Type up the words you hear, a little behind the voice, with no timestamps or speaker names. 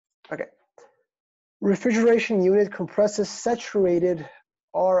Okay. Refrigeration unit compresses saturated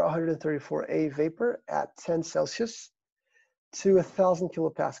R134A vapor at 10 Celsius to 1,000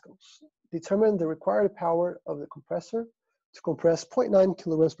 kilopascals. Determine the required power of the compressor to compress 0.9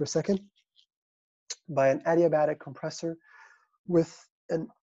 kilograms per second by an adiabatic compressor with an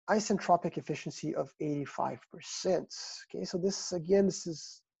isentropic efficiency of 85%. Okay, so this, again, this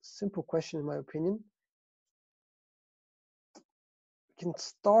is a simple question in my opinion. We can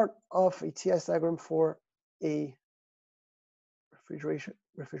start off a TS diagram for a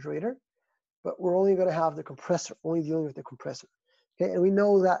refrigerator, but we're only going to have the compressor, only dealing with the compressor. Okay, and we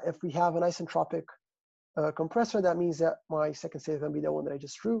know that if we have an isentropic compressor, that means that my second state is going to be the one that I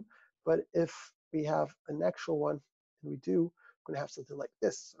just drew. But if we have an actual one, and we do, we're going to have something like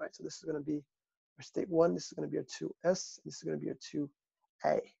this, right? So this is going to be our state 1, this is going to be our 2s, this is going to be our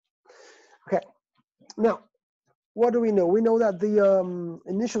 2a. Okay, now, what do we know? We know that the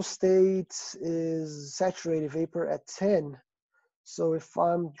initial state is saturated vapor at 10. So if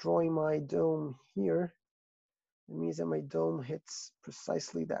I'm drawing my dome here, it means that my dome hits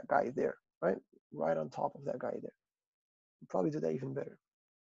precisely that guy there, right? Right on top of that guy there. We'll probably do that even better.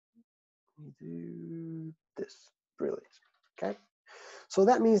 We do this. Brilliant. Okay. So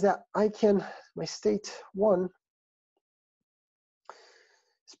that means that I can, my state 1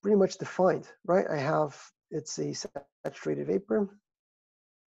 is pretty much defined, right? I have, it's a saturated vapor,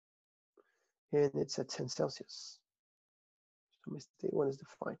 and it's at 10 Celsius. So my state 1 is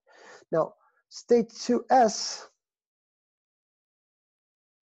defined. Now, state 2s,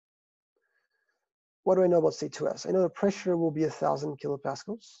 what do I know about state 2s? I know the pressure will be 1,000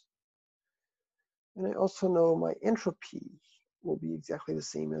 kilopascals. And I also know my entropy will be exactly the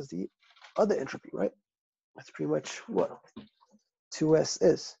same as the other entropy, right? That's pretty much what 2s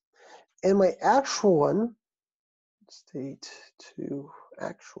is. And my actual one, state 2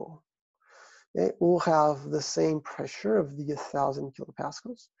 actual, it will have the same pressure of the 1,000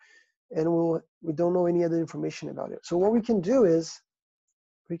 kilopascals. And we don't know any other information about it. So what we can do is,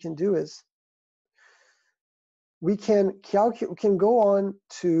 we can calculate, we can go on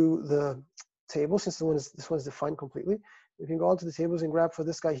to the table, since this one is defined completely. We can go onto the tables and grab, for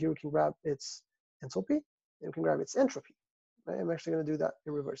this guy here, we can grab its enthalpy, and we can grab its entropy. Right? I'm actually going to do that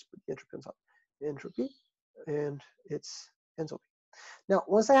in reverse, but the entropy on top. Entropy and its enthalpy. Now,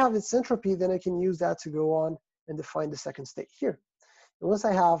 once I have its entropy, then I can use that to go on and define the second state here. And once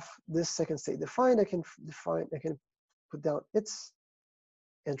I have this second state defined, I can put down its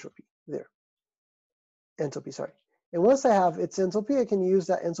entropy there. Enthalpy, sorry. And once I have its enthalpy, I can use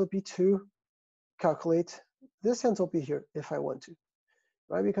that enthalpy to calculate this enthalpy here if I want to,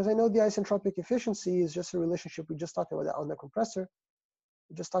 right? Because I know the isentropic efficiency is just a relationship. We just talked about that on the compressor.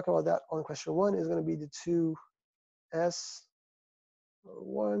 We just talked about that on question 1 is going to be the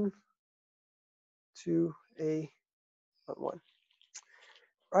 2s1 to a 1.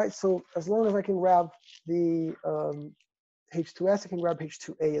 Right, so as long as I can grab the H2s, I can grab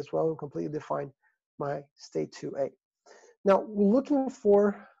H2a as well and completely define my state 2a. Now, we're looking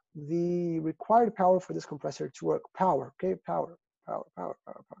for the required power for this compressor to work. Power, okay, power. So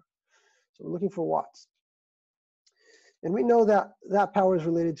we're looking for watts. And we know that that power is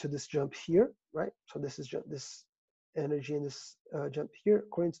related to this jump here, right? So this is this energy in this jump here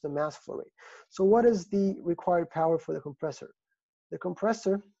according to the mass flow rate. So what is the required power for the compressor? The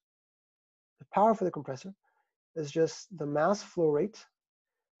power for the compressor is just the mass flow rate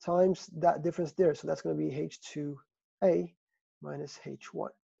times that difference there. So that's going to be H2A minus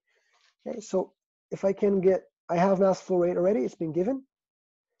H1. Okay, so if I can get, I have mass flow rate already, it's been given.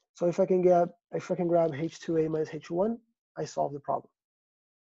 So if I can grab H2A minus H1, I solve the problem.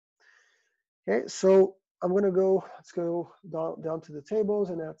 Okay, so I'm going to go, let's go down to the tables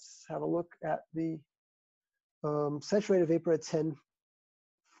and let's have a look at the saturated vapor at 10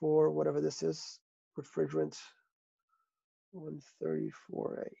 for whatever this is, refrigerant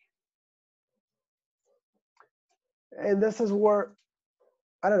 134A. And this is where,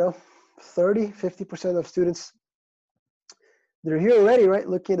 I don't know, 30–50% of students, they're here already, right?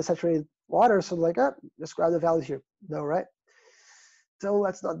 Looking at the saturated water, so like, just grab the values here. No, right? So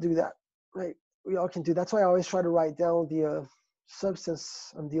let's not do that, right? We all can do. That's why I always try to write down the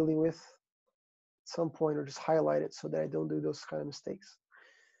substance I'm dealing with at some point, or just highlight it so that I don't do those kind of mistakes.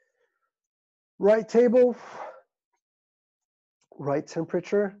 Right table, right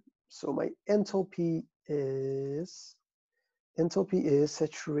temperature. So my enthalpy is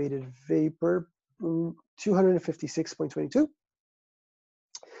saturated vapor 256.22.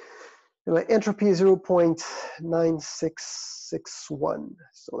 And my entropy is 0.9661.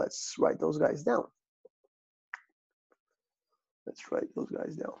 So let's write those guys down.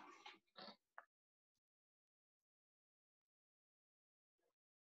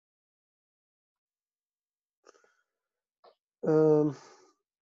 Go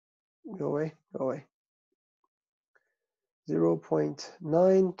away, go away.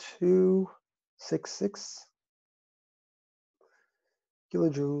 0.9266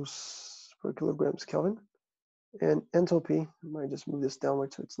 kilojoules per kilograms Kelvin. And enthalpy, I might just move this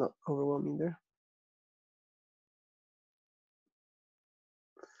downward so it's not overwhelming there.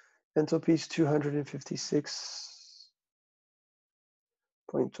 Enthalpy is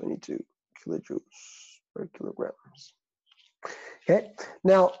 256.22 kilojoules per kilograms. Okay,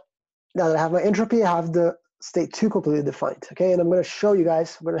 now that I have my entropy, I have the state 2 completely defined. Okay, and I'm going to show you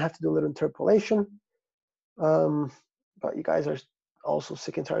guys, I'm going to have to do a little interpolation. But you guys are also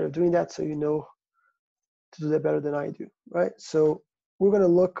sick and tired of doing that, so you know to do that better than I do, right? So we're going to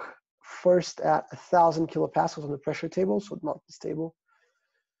look first at 1,000 kilopascals on the pressure table, so not this table.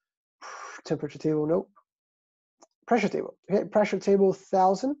 Temperature table, nope. Pressure table, okay, pressure table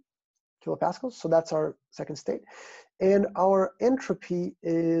 1,000 kilopascals, so that's our second state. And our entropy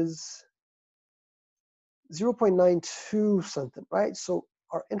is 0.92 something, right? So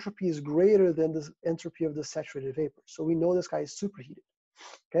our entropy is greater than the entropy of the saturated vapor. So we know this guy is superheated,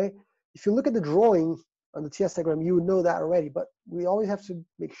 okay? If you look at the drawing on the TS diagram, you would know that already, but we always have to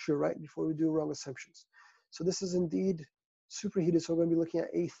make sure, right, before we do wrong assumptions. So this is indeed superheated, so we're gonna be looking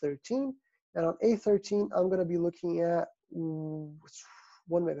at A13, and on A13, I'm gonna be looking at 1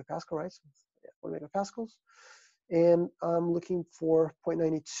 megapascal, right? So, yeah, 1 megapascals. And I'm looking for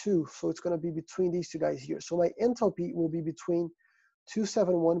 0.92, so it's going to be between these two guys here. So my enthalpy will be between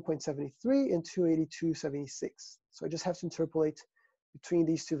 271.73 and 282.76. So I just have to interpolate between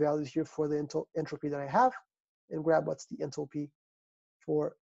these two values here for the entropy that I have, and grab what's the enthalpy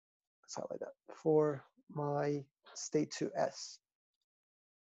for, let's highlight that, for my state 2s.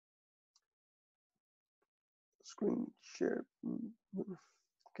 Screen share.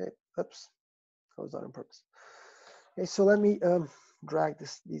 Okay, oops, that was not on purpose. Okay, so let me drag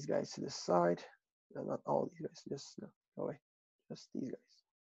these guys to this side. No, not all these guys, just no, go away. Just these guys.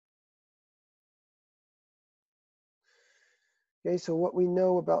 Okay, so what we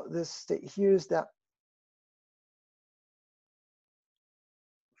know about this state here is that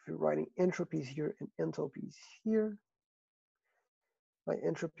if you're writing entropies here and enthalpies here, my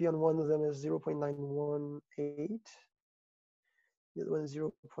entropy on one of them is 0.918. The other one is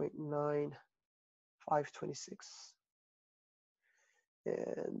 0.9526.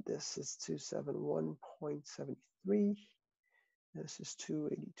 And this is 271.73. This is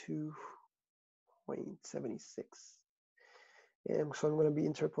 282.76. And so I'm going to be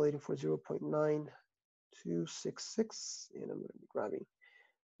interpolating for 0.9266, and I'm going to be grabbing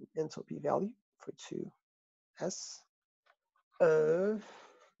the enthalpy value for 2s of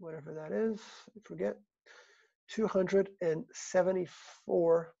whatever that is, I forget,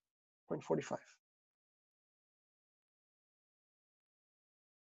 274.45.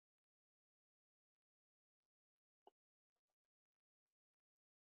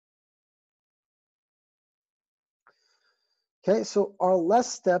 Okay, so our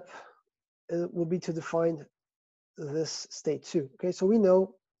last step will be to define this state 2. Okay, so we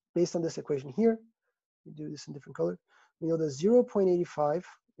know based on this equation here, we do this in different color, we know that 0.85,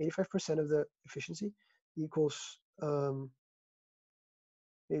 85% of the efficiency equals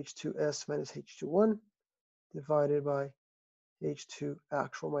H2S minus H21 divided by H2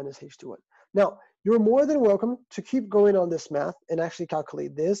 actual minus H21. Now, you're more than welcome to keep going on this math and actually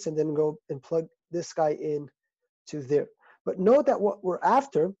calculate this and then go and plug this guy in to there. But note that what we're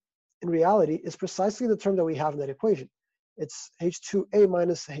after in reality is precisely the term that we have in that equation. It's H2A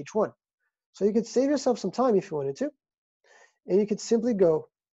minus H1. So you could save yourself some time if you wanted to. And you could simply go,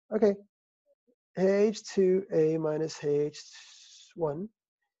 okay, H2A minus H1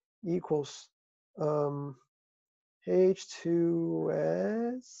 equals H2S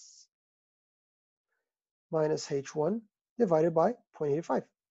minus H1 divided by 0.85.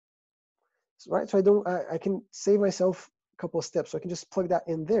 Right, so I can save myself a couple of steps. So I can just plug that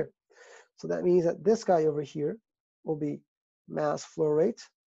in there. So that means that this guy over here will be mass flow rate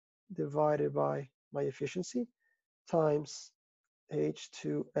divided by my efficiency times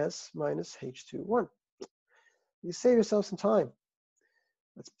H2S minus H21. You save yourself some time.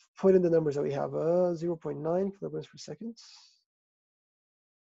 Let's put in the numbers that we have. 0.9 kilograms per second.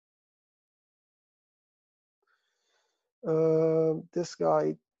 This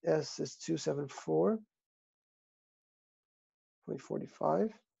guy S is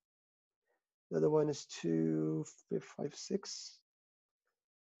 274.45. The other one is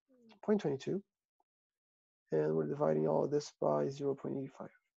 256.22. And we're dividing all of this by 0.85.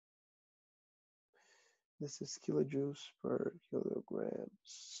 This is kilojoules per kilogram.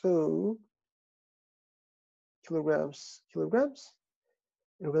 So kilograms,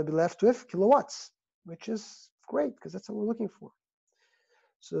 and we're going to be left with kilowatts, which is great because that's what we're looking for.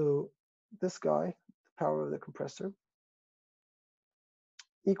 So this guy, the power of the compressor,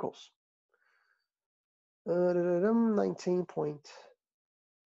 equals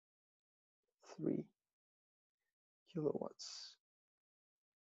 19.3 kilowatts.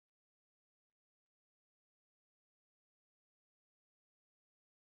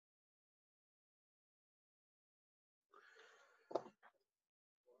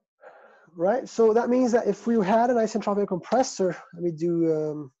 Right, so that means that if we had an isentropic compressor, let me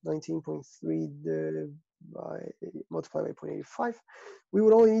do 19.3 multiplied by 0.85, we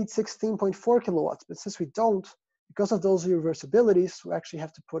would only need 16.4 kilowatts. But since we don't, because of those reversibilities, we actually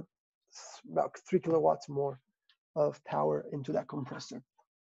have to put about 3 kilowatts more of power into that compressor.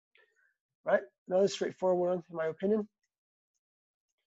 Right, another straightforward one, in my opinion.